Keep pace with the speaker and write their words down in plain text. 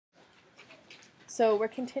So we're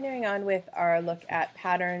continuing on with our look at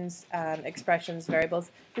patterns, expressions,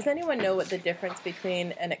 variables. Does anyone know what the difference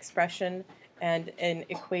between an expression and an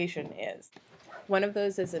equation is? One of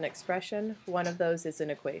those is an expression, one of those is an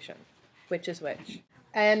equation. Which is which?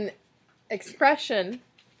 An expression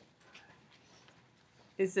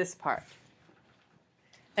is this part.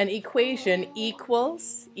 An equation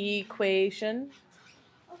equals, equation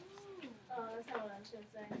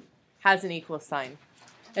has an equal sign.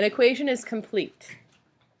 An equation is complete.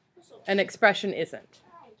 An expression isn't.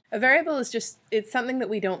 A variable is just, it's something that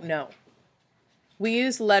we don't know. We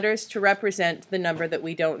use letters to represent the number that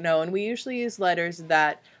we don't know, and we usually use letters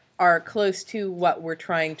that are close to what we're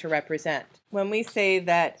trying to represent. When we say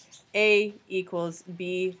that A equals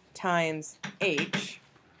B times H,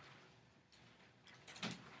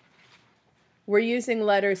 we're using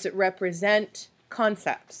letters that represent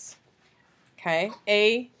concepts. Okay?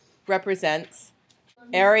 A represents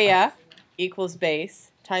area equals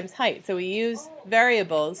base times height. So we use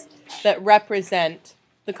variables that represent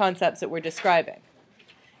the concepts that we're describing.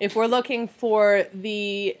 If we're looking for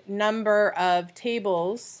the number of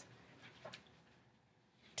tables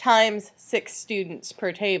times 6 students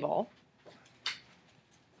per table,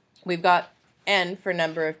 we've got n for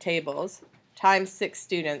number of tables times 6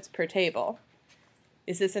 students per table.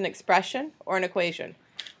 Is this an expression or an equation?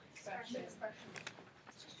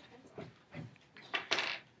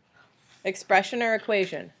 Expression or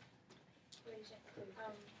equation?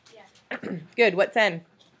 Yeah. Good. What's n?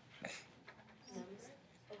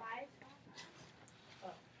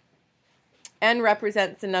 N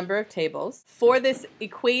represents the number of tables. For this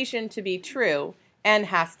equation to be true, n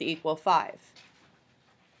has to equal 5.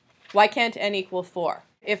 Why can't n equal 4?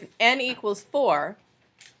 If n equals 4,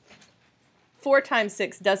 4 times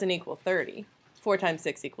 6 doesn't equal 30. 4 times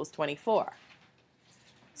 6 equals 24.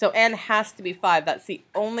 So n has to be 5. That's the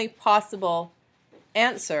only possible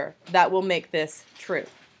answer that will make this true.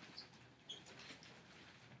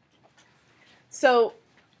 So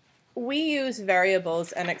we use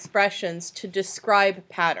variables and expressions to describe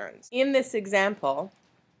patterns. In this example,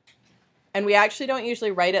 and we actually don't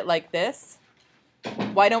usually write it like this.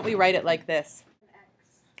 Why don't we write it like this?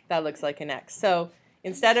 That looks like an x. So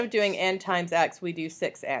instead of doing n times x, we do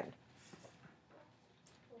 6n.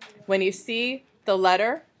 When you see the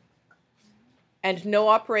letter and no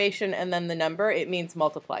operation and then the number, it means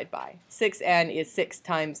multiplied by. 6n is 6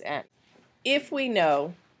 times n. If we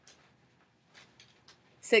know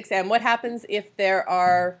 6n, what happens if there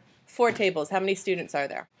are 4 tables? How many students are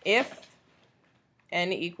there? If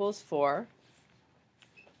n equals 4,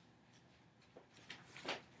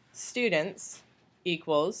 students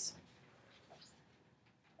equals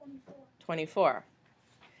 24.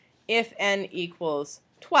 If n equals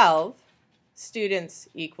 12, students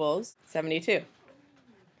equals 72.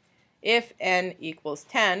 If n equals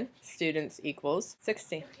 10, students equals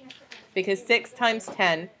 60. Because 6 times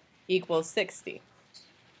 10 equals 60.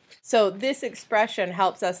 So this expression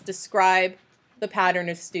helps us describe the pattern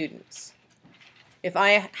of students. If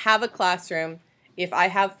I have a classroom, if I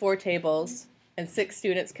have 4 tables and 6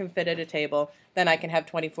 students can fit at a table, then I can have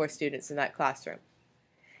 24 students in that classroom.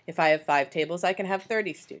 If I have 5 tables, I can have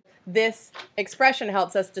 30 students. This expression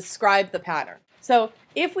helps us describe the pattern. So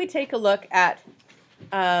if we take a look at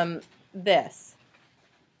this,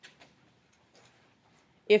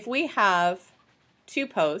 if we have 2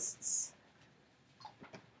 posts,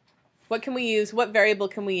 what can we use? What variable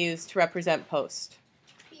can we use to represent post?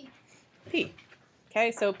 P. P.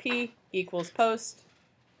 Okay, so P equals post,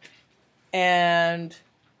 and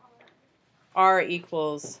R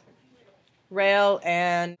equals rail,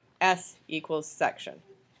 and S equals section.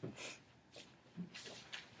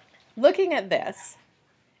 Looking at this,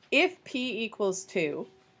 if P equals 2,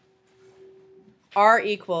 R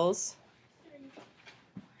equals,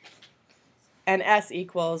 and S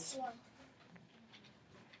equals.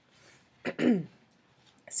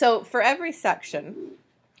 So for every section,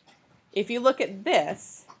 if you look at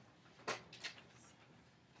this,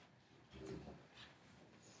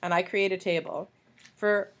 and I create a table,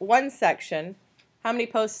 for one section, how many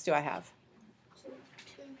posts do I have? 2.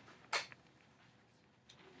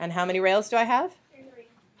 And how many rails do I have? 3.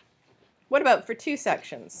 What about for 2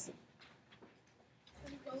 sections?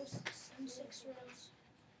 3 posts and 6 rails.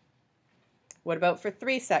 What about for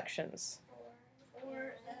 3 sections?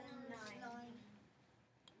 4 and 9.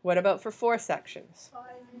 What about for 4 sections? 5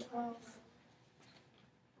 and 12.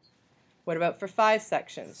 What about for 5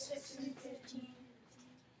 sections? 6 and 15.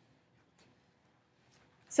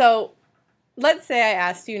 So let's say I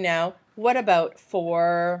asked you now, what about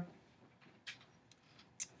for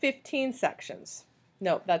 15 sections?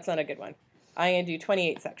 No, that's not a good one. I'm going to do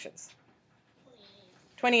 28 sections.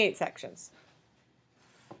 28 sections.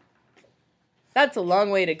 That's a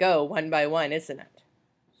long way to go one by one, isn't it?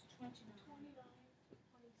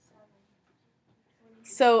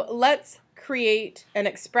 So let's create an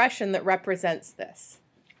expression that represents this.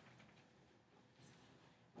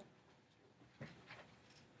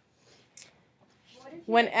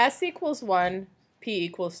 When S equals 1, P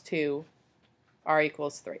equals 2, R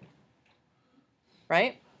equals 3.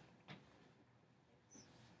 Right?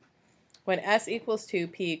 When S equals 2,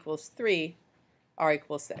 P equals 3, R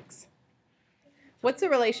equals 6. What's the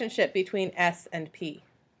relationship between S and P?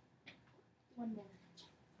 1 more.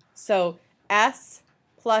 So S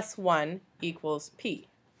plus 1 equals P.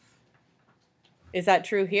 Is that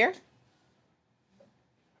true here?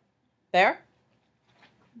 There?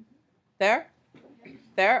 There?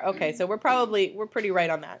 There? Okay, so we're pretty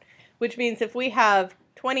right on that. Which means if we have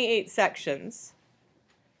 28 sections,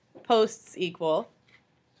 posts equal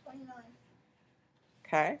 29.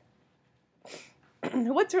 Okay.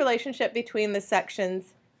 What's the relationship between the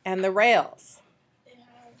sections and the rails? They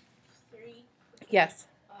have 3. Yes.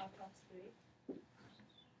 Plus 3.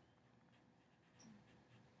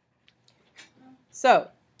 So,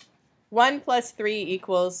 1 plus 3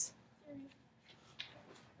 equals, 3.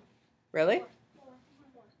 really? 4.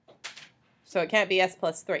 So it can't be S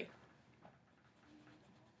plus 3.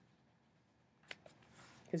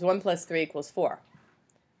 Because 1 plus 3 equals 4.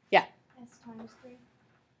 Yeah. S times 3.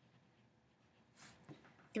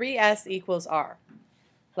 3S equals R.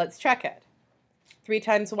 Let's check it. 3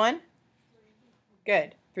 times 1?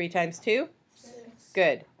 Good. 3 times 2? 6.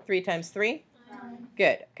 Good. 3 times 3? 9.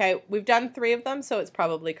 Good. Okay, we've done 3 of them, so it's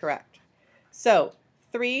probably correct. So,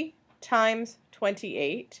 3 times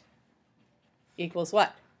 28 equals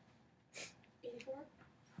what? 84.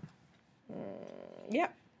 Yeah.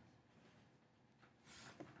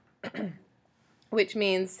 Which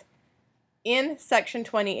means in section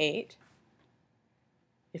 28,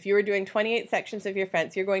 if you were doing 28 sections of your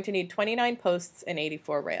fence, you're going to need 29 posts and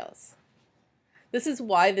 84 rails. This is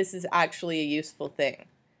why this is actually a useful thing.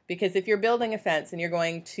 Because if you're building a fence and you're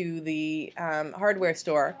going to the hardware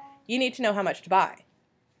store, you need to know how much to buy.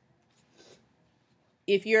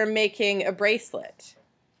 If you're making a bracelet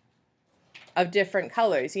of different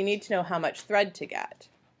colors, you need to know how much thread to get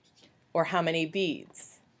or how many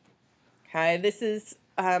beads. Okay, this is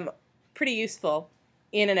pretty useful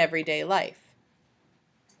in an everyday life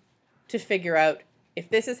to figure out if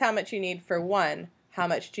this is how much you need for 1, how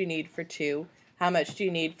much do you need for 2, how much do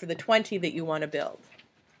you need for the 20 that you want to build.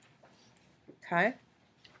 Okay?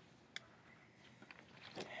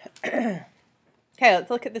 Okay, let's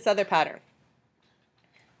look at this other pattern.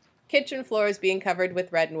 Kitchen floor is being covered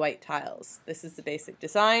with red and white tiles. This is the basic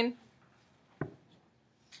design.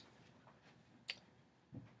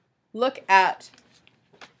 Look at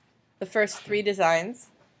the first 3 designs,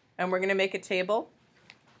 and we're going to make a table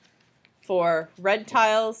for red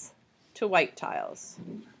tiles to white tiles.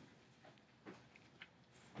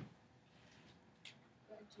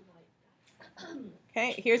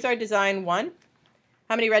 Okay, here's our design 1.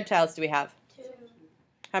 How many red tiles do we have? 2.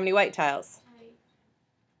 How many white tiles? 8.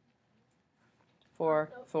 4,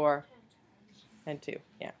 4, and 2.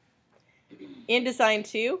 Yeah. In design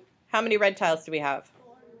 2, how many red tiles do we have?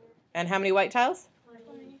 4. And how many white tiles?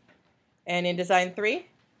 20. And in design 3?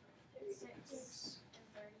 6.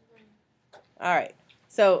 All right.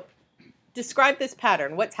 So describe this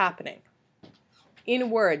pattern. What's happening?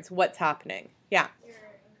 In words, what's happening? Yeah. You're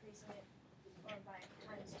increasing it or by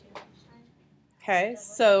times 2 each time. Okay.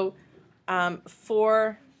 So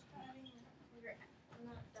for You're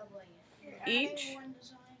not doubling it. You're each? adding one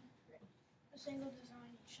design, a single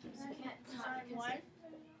design each time. You can't Design because 1,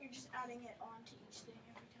 you're just adding it onto each thing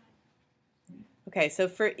every time. Okay, so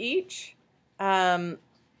for each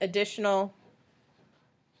additional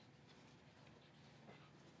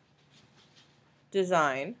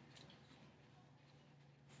design,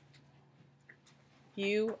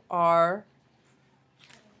 you are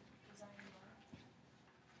Design 1.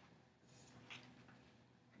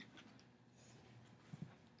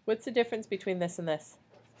 what's the difference between this and this?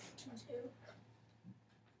 2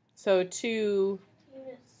 So 2,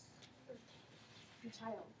 units. 2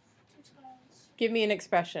 tiles. 2 tiles. give me an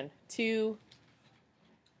expression. 2,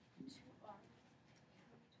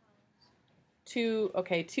 2,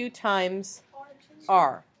 okay, 2 times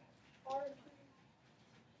R. R.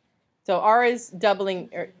 So R is doubling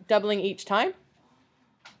each time?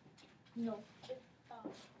 No.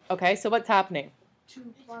 Okay, so what's happening? 2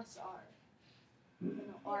 plus R. No,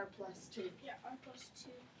 R plus 2. Yeah, R plus 2.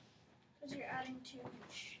 Because you're adding 2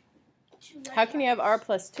 each. 2 red How can you have R tiles.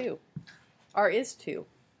 plus 2? R is 2.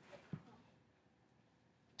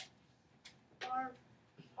 R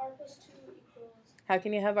R plus 2 equals How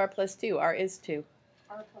can you have r plus 2? R is 2.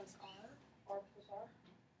 R plus R. R plus R.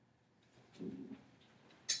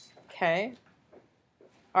 Okay.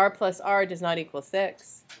 R plus R does not equal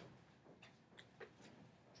 6.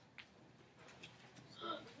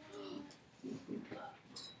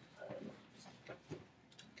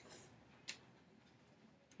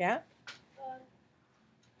 Yeah?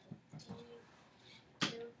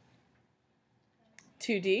 D2.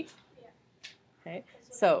 2D? Yeah. Okay.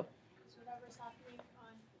 So Whatever's happening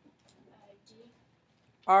on D.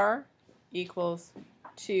 R equals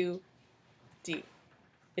 2D.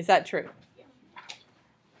 Is that true? Yeah.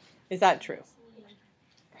 Is that true?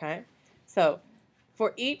 Okay. So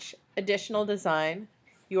for each additional design,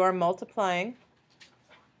 you are multiplying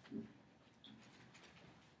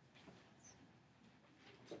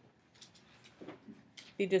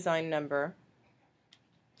the design number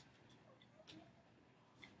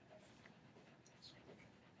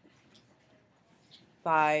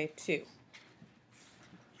by 2.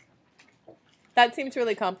 That seems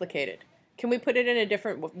really complicated. Can we put it in a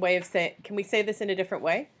different way of saying, can we say this in a different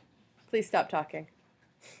way? Please stop talking.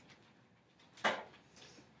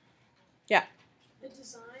 Yeah. The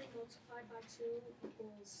design multiplied by 2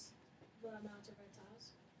 equals the amount of red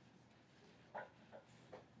tiles.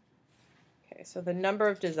 Okay, so the number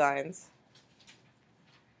of designs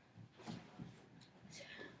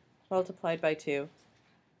multiplied by 2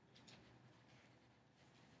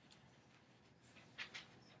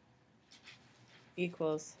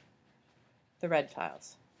 equals the red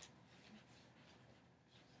tiles.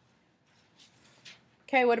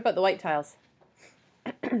 Okay, what about the white tiles?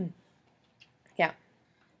 Yeah.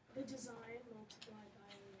 The design multiplied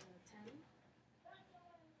by 10.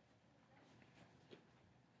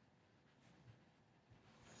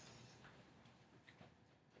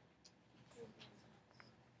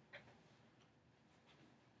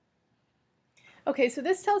 Okay, so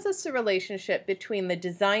this tells us the relationship between the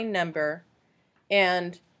design number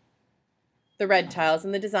and the red tiles,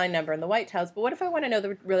 and the design number and the white tiles. But what if I want to know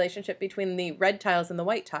the relationship between the red tiles and the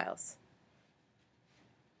white tiles?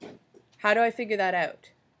 How do I figure that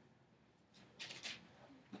out?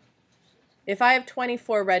 If I have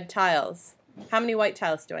 24 red tiles, how many white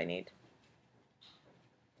tiles do I need?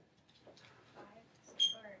 5.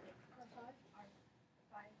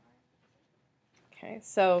 Okay,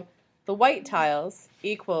 so the white tiles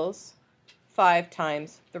equals 5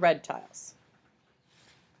 times the red tiles.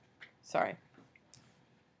 Sorry.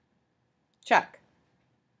 Check.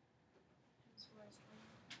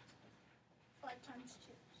 5 times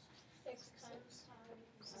 2. 6 times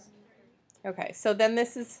 3. Okay, so then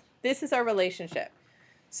this is our relationship.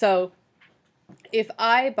 So if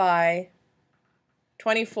I buy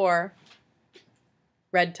 24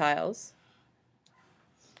 red tiles,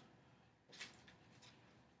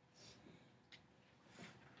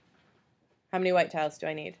 how many white tiles do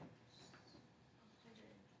I need?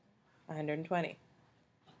 120.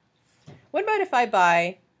 What about if I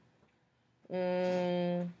buy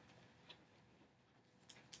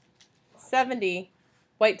 70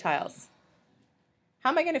 white tiles? How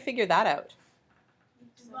am I going to figure that out?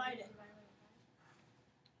 Divide it.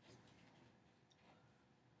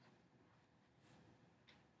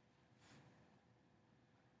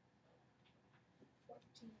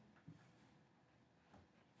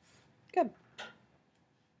 Good.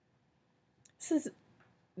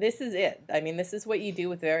 This is it. I mean, this is what you do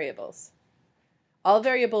with variables. All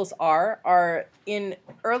variables are in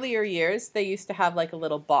earlier years, they used to have like a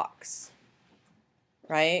little box,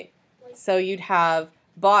 right? So you'd have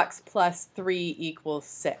box plus 3 equals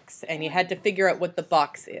 6, and you had to figure out what the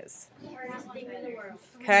box is.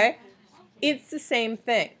 Okay? It's the same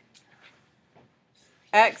thing.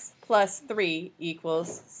 X plus 3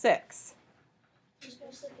 equals 6.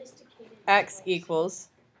 X equals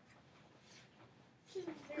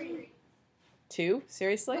 2?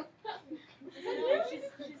 Seriously?